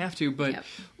everything. You have to, but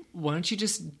why don't you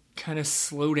just kind of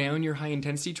slow down your high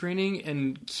intensity training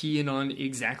and key in on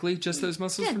exactly just those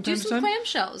muscles from time to time? Do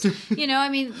some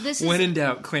clamshells. This is... When in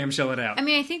doubt, clamshell it out. I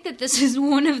mean, I think that this is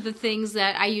one of the things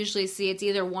that I usually see. It's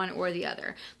either one or the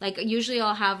other. Like, usually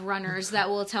I'll have runners that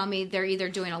will tell me they're either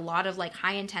doing a lot of, like,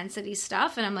 high-intensity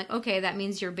stuff, and I'm like, okay, that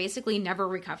means you're basically never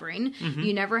recovering.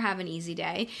 You never have an easy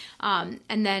day.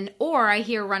 Or I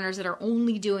hear runners that are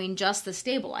only doing just the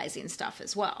stabilizing stuff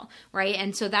as well, right?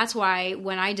 And so that's why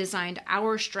when I designed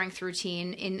our strength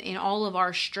routine in all of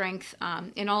our strength,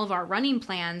 in all of our running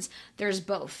plans, there's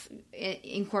both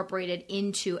incorporated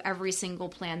into every single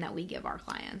plan that we give our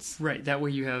clients. Right. That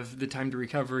way you have the time to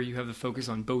recover. You have the focus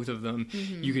on both of them.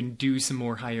 You can do some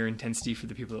more higher intensity for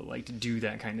the people that like to do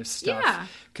that kind of stuff. Yeah.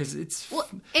 Because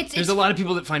there's a lot of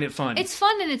people that find it fun. It's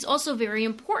fun, and it's also very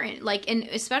important. Like, and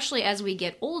especially as we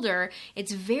get older,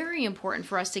 it's very important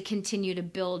for us to continue to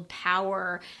build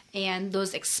power and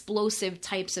those explosive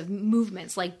types of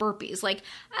movements like burpees. Like,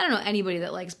 I don't know anybody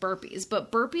that likes burpees,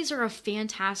 but burpees are a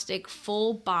fantastic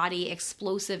full body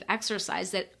explosive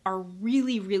exercise that are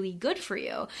really, really good for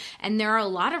you. And there are a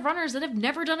lot of runners that have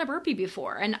never done a burpee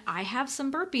before. And I have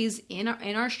some burpees in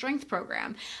our strength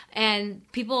program. And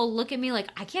people look at me like,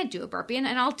 I can't do a burpee. And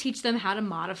I'll teach them how to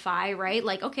modify, right?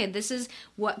 Like, okay, this is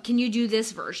what, can you do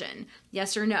this version?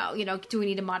 Yes or no? Do we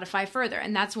need to modify further?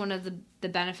 And that's one of the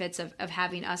benefits of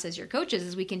having us as your coaches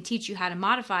is we can teach you how to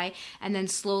modify and then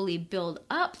slowly build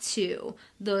up to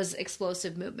those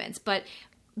explosive movements. But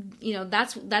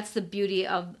that's the beauty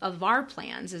of our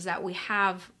plans, is that we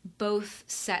have both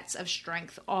sets of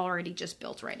strength already just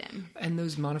built right in. And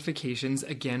those modifications,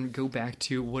 again, go back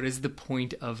to what is the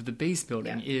point of the base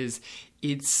building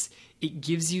it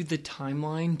gives you the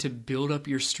timeline to build up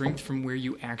your strength from where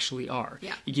you actually are.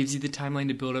 Yeah. It gives you the timeline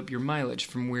to build up your mileage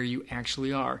from where you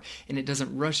actually are. And it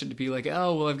doesn't rush it to be like,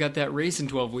 oh, well, I've got that race in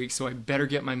 12 weeks, so I better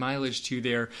get my mileage to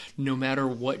there no matter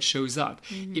what shows up.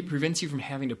 It prevents you from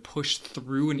having to push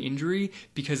through an injury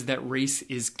because that race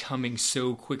is coming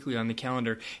so quickly on the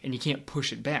calendar and you can't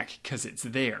push it back because it's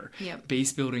there. Yep.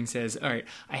 Base building says, all right,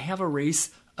 I have a race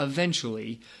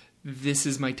eventually. This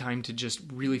is my time to just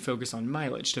really focus on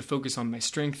mileage, to focus on my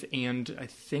strength, and I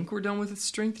think we're done with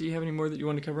strength. Do you have any more that you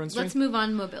want to cover on strength? Let's move on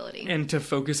to mobility. And to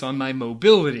focus on my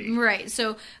mobility. Right.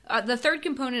 So the third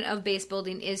component of base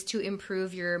building is to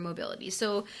improve your mobility.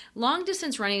 So long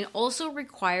distance running also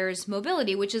requires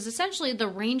mobility, which is essentially the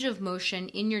range of motion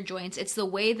in your joints. It's the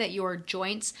way that your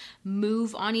joints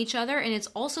move on each other, and it's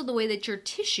also the way that your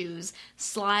tissues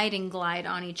slide and glide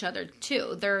on each other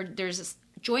too. There's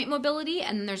joint mobility,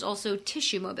 and there's also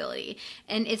tissue mobility.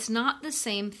 And it's not the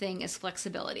same thing as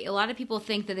flexibility. A lot of people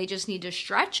think that they just need to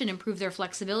stretch and improve their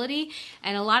flexibility.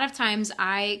 And a lot of times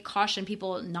I caution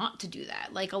people not to do that.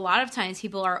 Like, a lot of times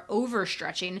people are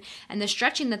overstretching, and the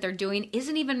stretching that they're doing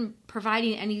isn't even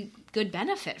providing any good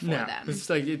benefit for them. It's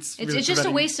really just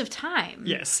a waste of time.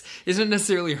 Yes. It's not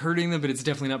necessarily hurting them, but it's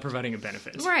definitely not providing a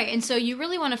benefit. Right. And so you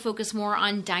really want to focus more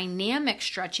on dynamic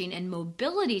stretching and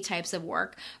mobility types of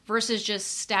work versus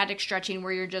just static stretching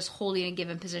where you're just holding a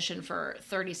given position for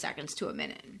 30 seconds to a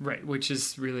minute. Right. Which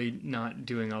is really not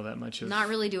doing all that much of Not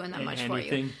really doing that much anything.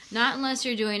 For you. Not unless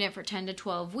you're doing it for 10 to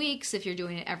 12 weeks, if you're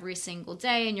doing it every single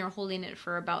day and you're holding it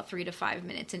for about 3 to 5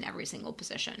 minutes in every single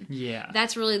position. Yeah.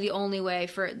 That's really the only way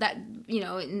for that.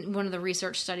 In one of the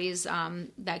research studies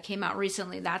that came out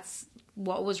recently, that's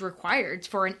what was required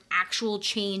for an actual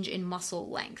change in muscle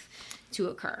length to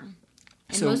occur.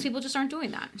 And most people just aren't doing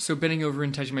that. So bending over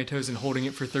and touching my toes and holding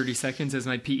it for 30 seconds, as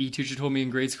my PE teacher told me in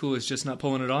grade school, is just not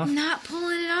pulling it off? Not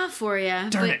pulling it off for you.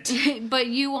 Darn it. But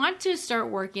you want to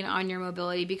start working on your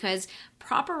mobility, because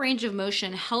proper range of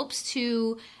motion helps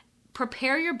to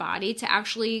prepare your body to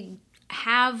actually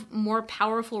have more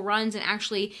powerful runs and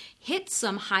actually hit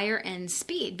some higher end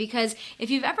speed. Because if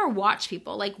you've ever watched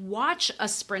people, like watch a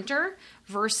sprinter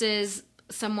versus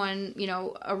someone,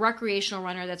 a recreational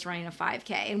runner that's running a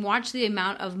 5K, and watch the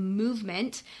amount of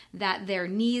movement that their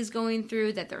knee is going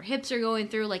through, that their hips are going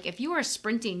through. Like if you are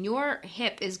sprinting, your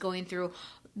hip is going through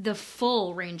the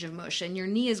full range of motion. Your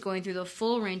knee is going through the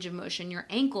full range of motion. Your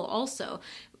ankle also,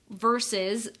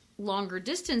 versus longer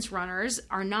distance runners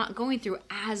are not going through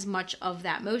as much of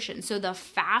that motion. So the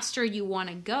faster you want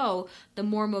to go, the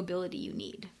more mobility you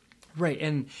need. Right.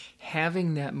 And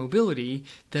having that mobility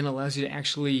then allows you to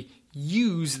actually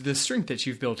use the strength that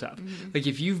you've built up. Like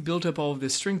if you've built up all of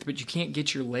this strength, but you can't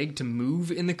get your leg to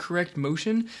move in the correct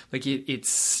motion, like it's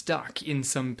stuck in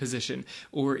some position,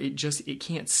 or it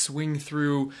can't swing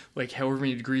through like however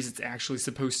many degrees it's actually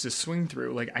supposed to swing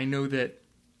through. Like I know that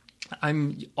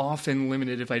I'm often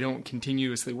limited if I don't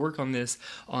continuously work on this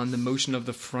on the motion of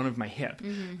the front of my hip.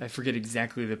 I forget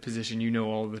exactly the position,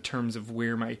 all the terms of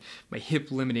where my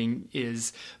hip limiting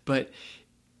is, but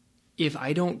if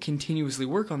I don't continuously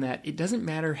work on that, it doesn't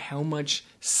matter how much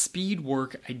speed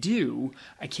work I do,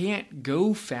 I can't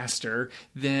go faster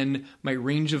than my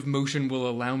range of motion will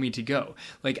allow me to go.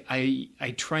 Like I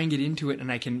try and get into it,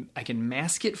 and I can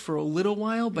mask it for a little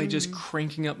while by just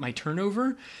cranking up my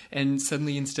turnover, and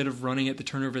suddenly instead of running at the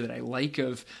turnover that I like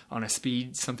of on a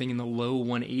speed something in the low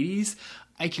 180s,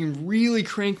 I can really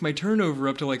crank my turnover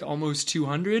up to like almost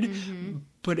 200,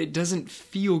 but it doesn't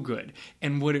feel good.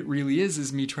 And what it really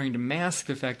is me trying to mask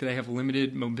the fact that I have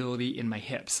limited mobility in my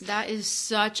hips. That is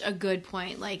such a good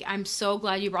point. Like, I'm so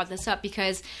glad you brought this up,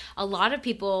 because a lot of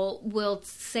people will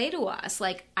say to us,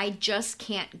 like, I just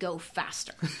can't go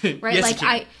faster, right? Yes,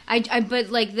 like but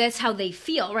like that's how they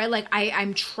feel, right? Like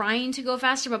I'm trying to go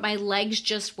faster, but my legs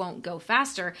just won't go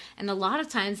faster. And a lot of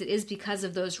times it is because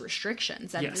of those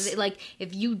restrictions. Yes. Like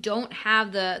if you don't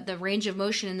have the range of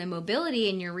motion and the mobility,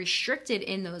 and you're restricted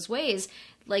in those ways,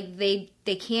 like they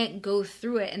can't go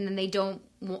through it, and then they don't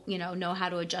know how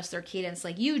to adjust their cadence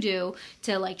like you do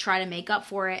to like try to make up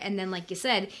for it. And then like you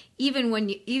said, even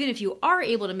if you are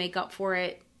able to make up for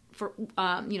it for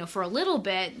for a little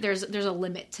bit, there's a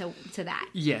limit to that.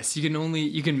 Yes,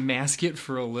 you can mask it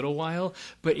for a little while,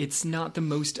 but it's not the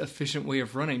most efficient way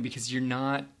of running, because you're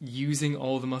not using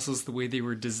all the muscles the way they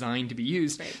were designed to be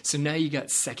used. Right. So now you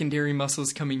got secondary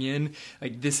muscles coming in.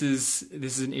 Like this is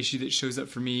an issue that shows up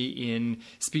for me in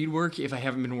speed work if I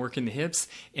haven't been working the hips,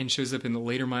 and shows up in the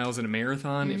later miles in a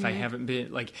marathon if I haven't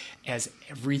been, like, as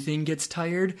everything gets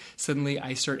tired, suddenly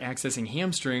I start accessing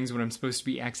hamstrings when I'm supposed to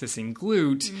be accessing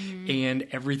glute. And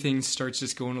everything starts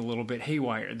just going a little bit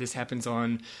haywire. This happens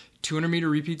on 200-meter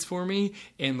repeats for me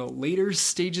and the later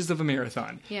stages of a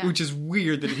marathon, which is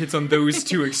weird that it hits on those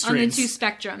two extremes. On the two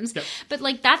spectrums. Yep. But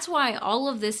like that's why all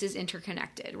of this is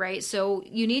interconnected, right? So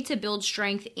you need to build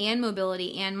strength and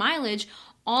mobility and mileage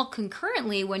all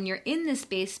concurrently when you're in this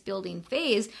base building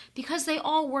phase, because they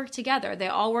all work together. They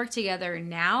all work together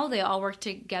now. They all work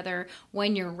together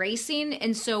when you're racing.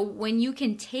 And so when you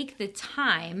can take the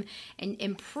time and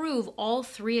improve all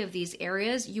three of these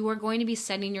areas, you are going to be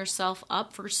setting yourself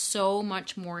up for so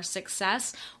much more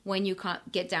success when you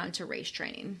get down to race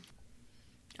training.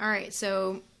 All right,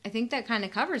 so I think that kind of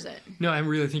covers it. No, I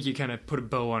really think you kind of put a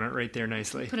bow on it right there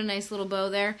nicely. Put a nice little bow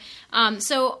there.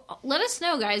 So let us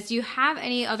know, guys, do you have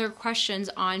any other questions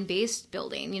on base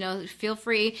building? Feel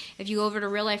free, if you go over to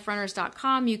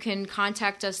realliferunners.com, you can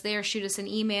contact us there, shoot us an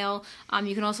email.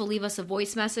 You can also leave us a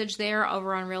voice message there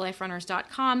over on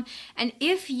realliferunners.com. And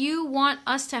if you want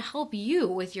us to help you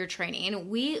with your training,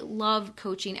 we love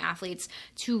coaching athletes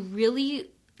to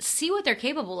really see what they're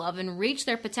capable of and reach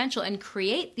their potential and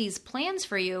create these plans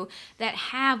for you that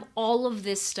have all of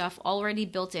this stuff already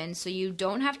built in, so you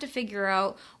don't have to figure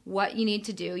out what you need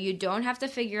to do. You don't have to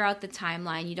figure out the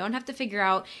timeline. You don't have to figure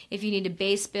out if you need to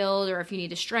base build or if you need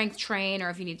to strength train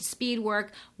or if you need to speed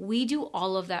work. We do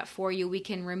all of that for you. We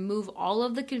can remove all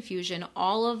of the confusion,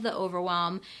 all of the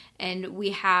overwhelm, and we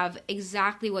have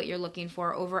exactly what you're looking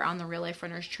for over on the Real Life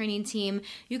Runners training team.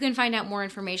 You can find out more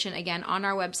information, again, on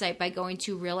our website by going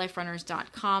to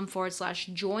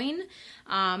realliferunners.com/join.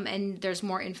 And there's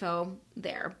more info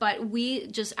there. But we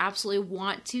just absolutely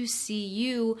want to see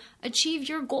you achieve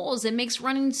your goals. It makes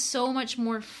running so much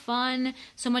more fun,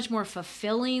 so much more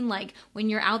fulfilling. Like when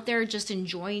you're out there just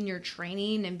enjoying your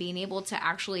training and being able to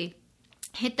actually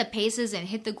hit the paces and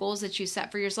hit the goals that you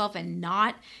set for yourself and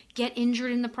not get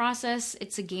injured in the process,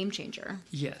 it's a game changer.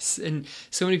 Yes, and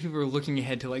so many people are looking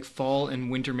ahead to like fall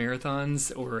and winter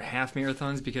marathons or half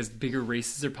marathons because bigger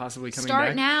races are possibly coming back.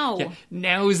 Start now. Yeah,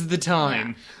 now is the time.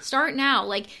 Yeah. Start now.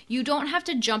 Like, you don't have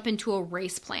to jump into a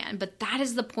race plan, but that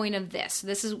is the point of this.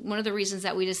 This is one of the reasons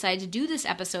that we decided to do this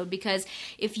episode, because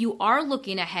if you are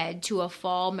looking ahead to a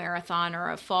fall marathon or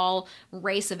a fall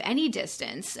race of any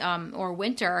distance, or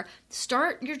winter,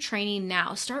 start your training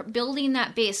now. Start building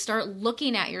that base. Start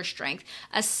looking at your strength.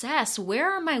 Assess,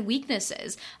 where are my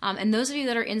weaknesses? And those of you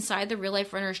that are inside the Real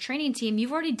Life Runners training team,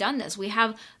 you've already done this. We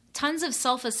have tons of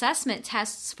self-assessment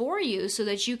tests for you so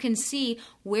that you can see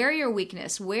where your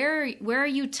weakness, where are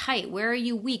you tight, where are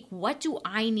you weak, what do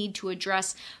I need to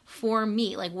address for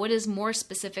me, like what is more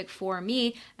specific for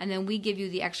me, and then we give you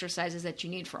the exercises that you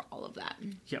need for all of that.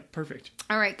 Yeah, perfect.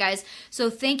 All right, guys, so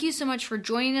thank you so much for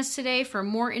joining us today. For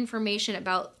more information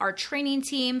about our training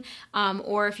team,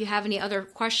 or if you have any other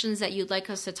questions that you'd like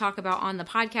us to talk about on the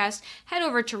podcast, head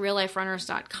over to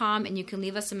realliferunners.com and you can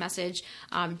leave us a message,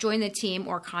 join the team,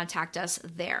 or contact us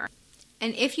there.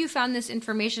 And if you found this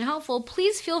information helpful,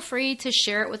 please feel free to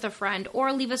share it with a friend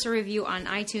or leave us a review on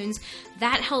iTunes.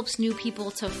 That helps new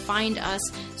people to find us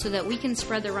so that we can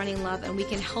spread the running love and we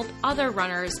can help other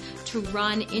runners to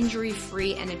run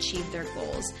injury-free and achieve their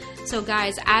goals. So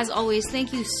guys, as always,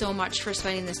 thank you so much for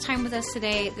spending this time with us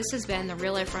today. This has been the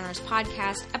Real Life Runners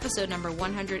Podcast, episode number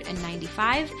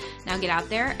 195. Now get out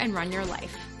there and run your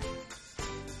life.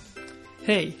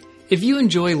 Hey, if you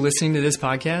enjoy listening to this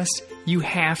podcast, you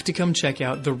have to come check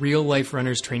out the Real Life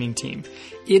Runners training team.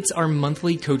 It's our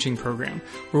monthly coaching program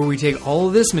where we take all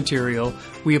of this material,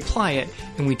 we apply it,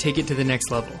 and we take it to the next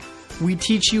level. We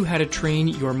teach you how to train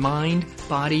your mind,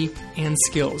 body, and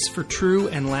skills for true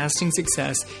and lasting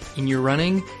success in your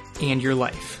running and your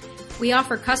life. We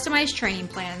offer customized training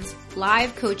plans,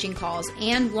 live coaching calls,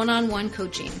 and one-on-one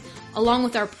coaching, along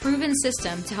with our proven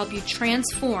system to help you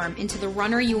transform into the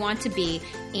runner you want to be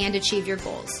and achieve your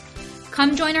goals.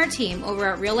 Come join our team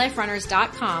over at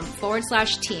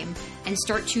realliferunners.com/team and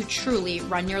start to truly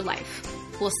run your life.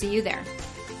 We'll see you there.